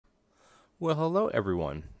Well, hello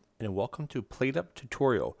everyone, and welcome to PlateUp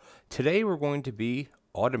tutorial. Today we're going to be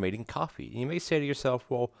automating coffee. You may say to yourself,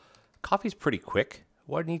 well, coffee's pretty quick.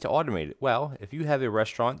 Why do you need to automate it? Well, if you have a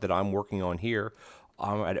restaurant that I'm working on here,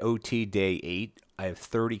 I'm at OT day 8. I have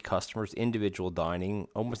 30 customers, individual dining.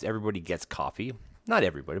 Almost everybody gets coffee. Not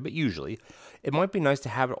everybody, but usually. It might be nice to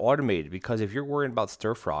have it automated because if you're worrying about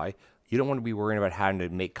stir fry, you don't want to be worrying about having to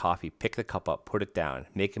make coffee, pick the cup up, put it down,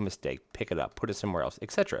 make a mistake, pick it up, put it somewhere else,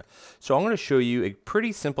 etc. So I'm going to show you a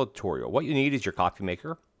pretty simple tutorial. What you need is your coffee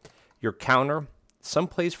maker, your counter, some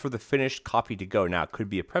place for the finished coffee to go. Now, it could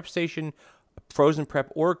be a prep station, a frozen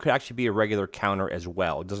prep, or it could actually be a regular counter as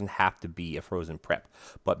well. It doesn't have to be a frozen prep,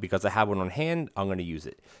 but because I have one on hand, I'm going to use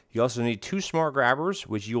it. You also need 2 smart grabbers,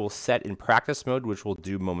 which you will set in practice mode, which we'll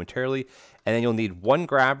do momentarily. And then you'll need 1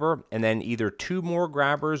 grabber and then either 2 more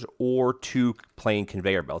grabbers or 2 plain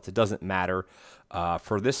conveyor belts. It doesn't matter.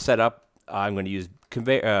 For this setup, I'm going to use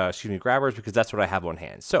grabbers because that's what I have on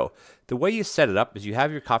hand. So the way you set it up is you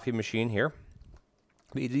have your coffee machine here.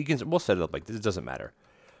 We'll set it up like this. It doesn't matter.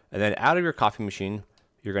 And then out of your coffee machine,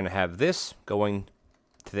 you're going to have this going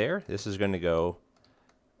to there. This is going to go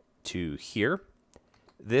to here.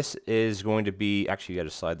 This is going to be, actually, you got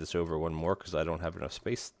to slide this over one more because I don't have enough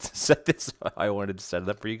space to set this. I wanted to set it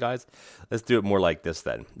up for you guys. Let's do it more like this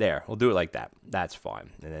then. There, we'll do it like that. That's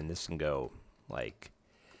fine. And then this can go like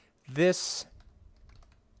this.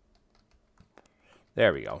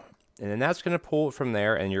 There we go. And then that's going to pull it from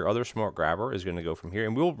there, and your other smart grabber is going to go from here.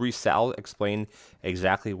 And we'll explain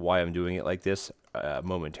exactly why I'm doing it like this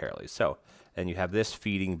momentarily. So, and you have this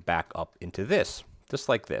feeding back up into this, just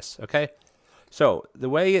like this, okay? So the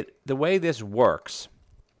way this works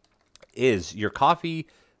is your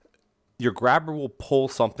grabber will pull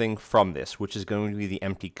something from this, which is going to be the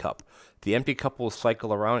empty cup. The empty cup will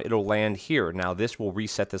cycle around. It'll land here. Now this will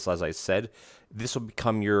reset this, as I said. This will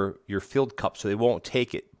become your filled cup, so they won't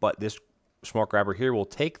take it. But this smart grabber here will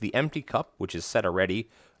take the empty cup, which is set already,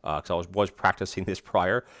 because I was practicing this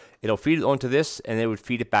prior. It'll feed it onto this, and it would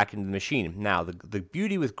feed it back into the machine. Now, the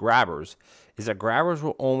beauty with grabbers is that grabbers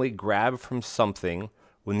will only grab from something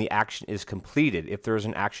when the action is completed, if there is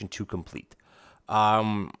an action to complete.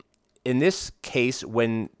 In this case,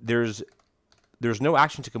 when there's no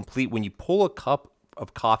action to complete, when you pull a cup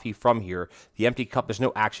of coffee from here, the empty cup, there's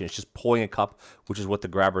no action. It's just pulling a cup, which is what the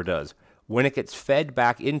grabber does. When it gets fed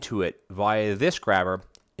back into it via this grabber,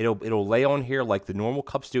 it'll lay on here like the normal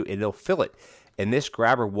cups do, and it'll fill it. And this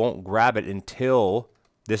grabber won't grab it until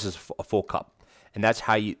this is a full cup. And that's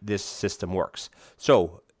how this system works.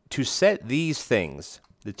 So to set these things,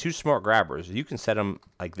 the 2 smart grabbers, you can set them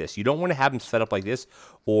like this. You don't want to have them set up like this,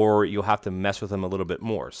 or you'll have to mess with them a little bit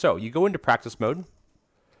more. So you go into practice mode.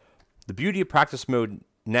 The beauty of practice mode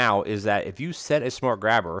now is that if you set a smart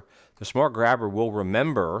grabber, the smart grabber will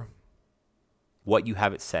remember what you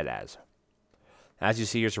have it set as. As you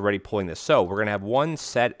see, it's already pulling this. So we're going to have one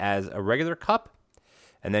set as a regular cup,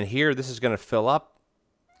 and then here this is going to fill up,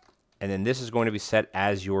 and then this is going to be set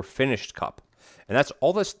as your finished cup. And that's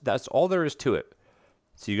all there is to it.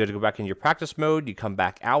 So you got to go back into your practice mode, you come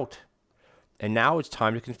back out, and now it's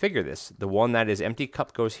time to configure this. The one that is empty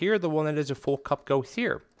cup goes here, the one that is a full cup goes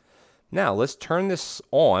here. Now let's turn this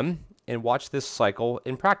on and watch this cycle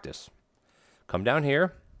in practice. Come down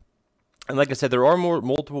here, and like I said, there are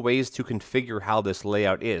multiple ways to configure how this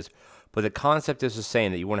layout is, but the concept is the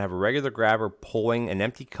same, that you want to have a regular grabber pulling an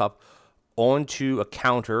empty cup onto a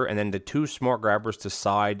counter, and then the 2 smart grabbers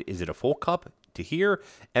decide, is it a full cup to here,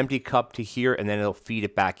 empty cup to here, and then it'll feed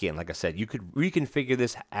it back in. Like I said, you could reconfigure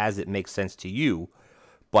this as it makes sense to you,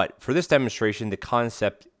 but for this demonstration, the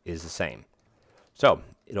concept is the same. So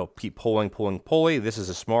it'll keep pulling. This is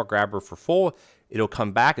a smart grabber for full. It'll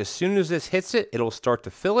come back. As soon as this hits it, it'll start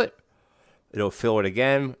to fill it. It'll fill it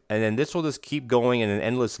again, and then this will just keep going in an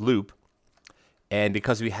endless loop. And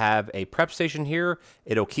because we have a prep station here,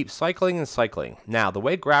 it'll keep cycling and cycling. Now, the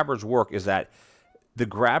way grabbers work is that the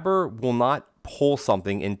grabber will not pull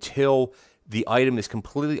something until the item is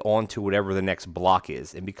completely onto whatever the next block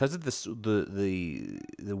is. And because of this, the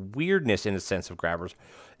weirdness in a sense of grabbers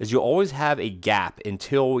is you'll always have a gap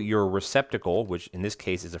until your receptacle, which in this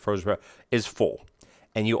case is a frozen prep, is full.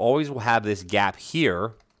 And you always will have this gap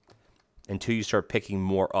here until you start picking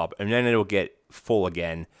more up. And then it'll get full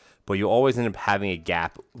again, but you'll always end up having a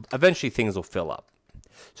gap. Eventually things will fill up.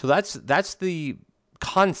 So that's the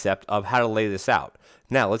concept of how to lay this out.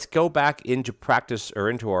 Now let's go back into practice, or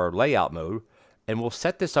into our layout mode, and we'll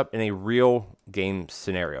set this up in a real game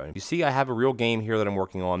scenario. And you see I have a real game here that I'm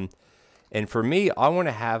working on, and for me, I want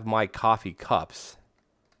to have my coffee cups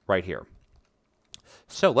right here.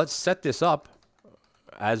 So let's set this up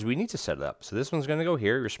as we need to set it up. So this one's going to go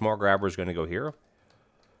here. Your smart grabber is going to go here.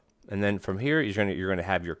 And then from here, you're going to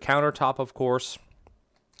have your countertop, of course.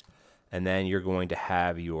 And then you're going to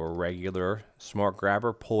have your regular smart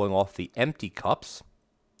grabber pulling off the empty cups,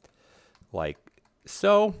 like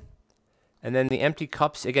so. And then the empty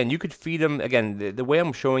cups, again, you could feed them. Again, the way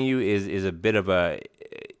I'm showing you is a bit of a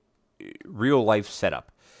real life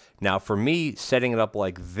setup. Now, for me, setting it up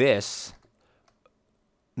like this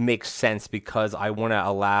makes sense because I want to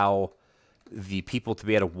allow the people to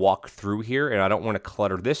be able to walk through here, and I don't want to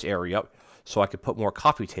clutter this area up, so I could put more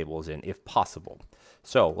coffee tables in if possible.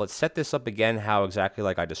 So let's set this up again how exactly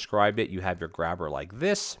like I described it. You have your grabber like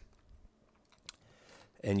this,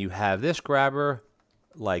 and you have this grabber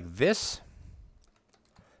like this.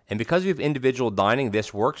 And because we have individual dining,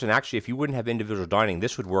 this works. And actually, if you wouldn't have individual dining,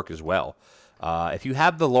 this would work as well. If you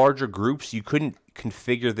have the larger groups, you couldn't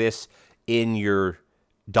configure this in your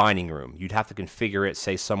dining room. You'd have to configure it,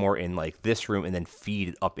 say, somewhere in like this room and then feed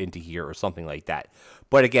it up into here or something like that.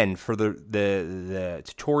 But again, for the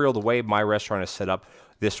tutorial, the way my restaurant is set up,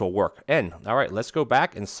 this will work. And all right, let's go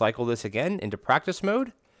back and cycle this again into practice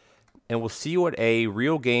mode, and we'll see what a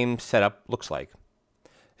real game setup looks like.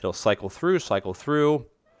 It'll cycle through, cycle through.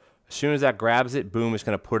 As soon as that grabs it, boom, it's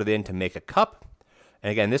going to put it in to make a cup. And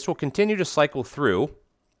again, this will continue to cycle through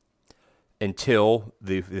until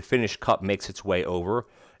the finished cup makes its way over.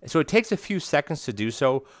 And so it takes a few seconds to do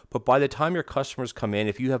so, but by the time your customers come in,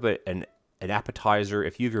 if you have an appetizer,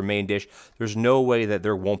 if you have your main dish, there's no way that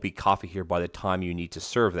there won't be coffee here by the time you need to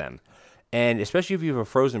serve them. And especially if you have a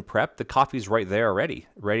frozen prep, the coffee's right there already,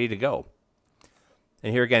 ready to go.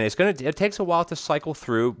 And here again, it takes a while to cycle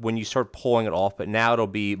through when you start pulling it off, but now it'll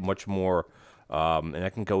be much more, and I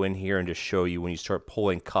can go in here and just show you when you start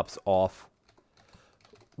pulling cups off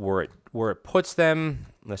where it puts them.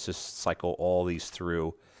 Let's just cycle all these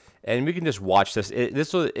through, and we can just watch this.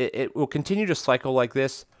 It will continue to cycle like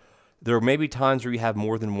this. There may be times where you have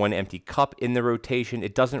more than one empty cup in the rotation.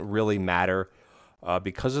 It doesn't really matter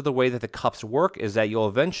because of the way that the cups work is that you'll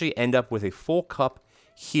eventually end up with a full cup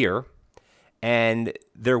here, and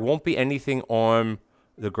there won't be anything on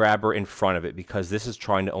the grabber in front of it because this is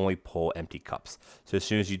trying to only pull empty cups. So as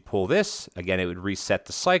soon as you pull this, again, it would reset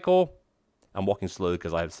the cycle. I'm walking slowly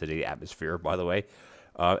because I have city atmosphere, by the way.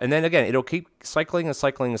 And then again, it'll keep cycling and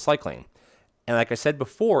cycling and cycling. And like I said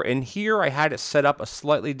before, in here I had it set up a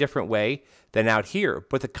slightly different way than out here,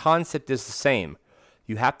 but the concept is the same.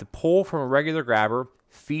 You have to pull from a regular grabber,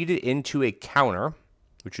 feed it into a counter,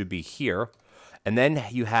 which would be here, and then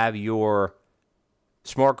you have your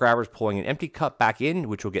smart grabbers pulling an empty cup back in,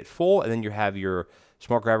 which will get full, and then you have your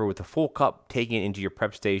smart grabber with a full cup taking it into your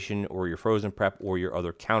prep station or your frozen prep or your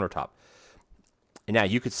other countertop. And now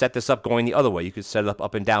you could set this up going the other way. You could set it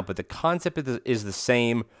up and down, but the concept is the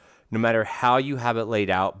same no matter how you have it laid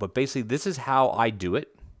out. But basically, this is how I do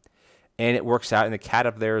it, and it works out. And the cat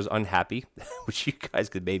up there is unhappy, which you guys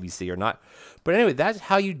could maybe see or not. But anyway, that's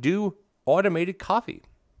how you do automated coffee.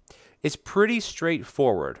 It's pretty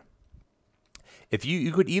straightforward. If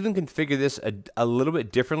you could even configure this a little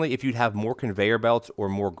bit differently if you'd have more conveyor belts or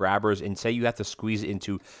more grabbers and say you have to squeeze it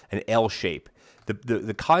into an L shape.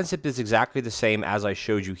 The concept is exactly the same as I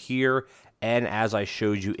showed you here and as I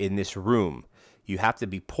showed you in this room. You have to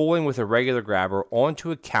be pulling with a regular grabber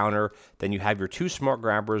onto a counter. Then you have your two smart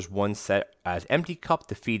grabbers, one set as empty cup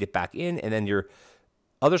to feed it back in, and then your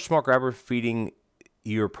other smart grabber feeding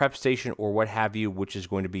your prep station or what have you, which is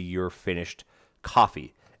going to be your finished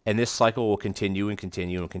coffee. And this cycle will continue and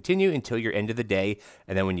continue and continue until your end of the day.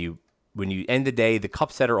 And then when you end the day, the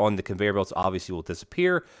cups that are on the conveyor belts obviously will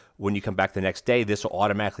disappear. When you come back the next day, this will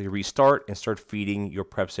automatically restart and start feeding your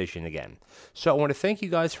prep station again. So I want to thank you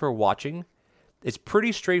guys for watching. It's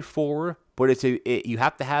pretty straightforward, but you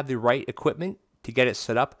have to have the right equipment to get it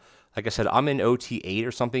set up. Like I said, I'm in OT8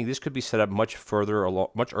 or something. This could be set up much further,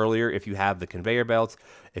 much earlier if you have the conveyor belts,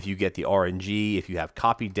 if you get the RNG, if you have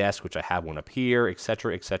copy desk, which I have one up here,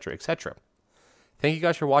 etc., etc., etc. Thank you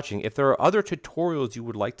guys for watching. If there are other tutorials you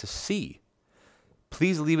would like to see,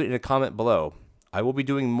 please leave it in a comment below. I will be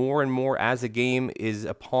doing more and more as the game is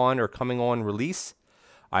upon or coming on release.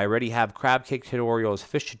 I already have crab cake tutorials,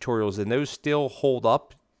 fish tutorials, and those still hold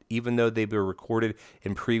up even though they were recorded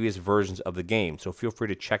in previous versions of the game. So feel free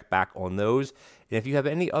to check back on those. And if you have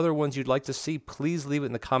any other ones you'd like to see, please leave it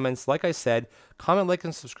in the comments. Like I said, comment, like,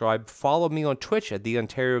 and subscribe. Follow me on Twitch at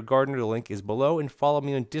TheOntarioGardener. The link is below. And follow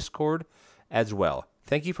me on Discord as well.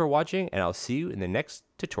 Thank you for watching, and I'll see you in the next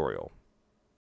tutorial.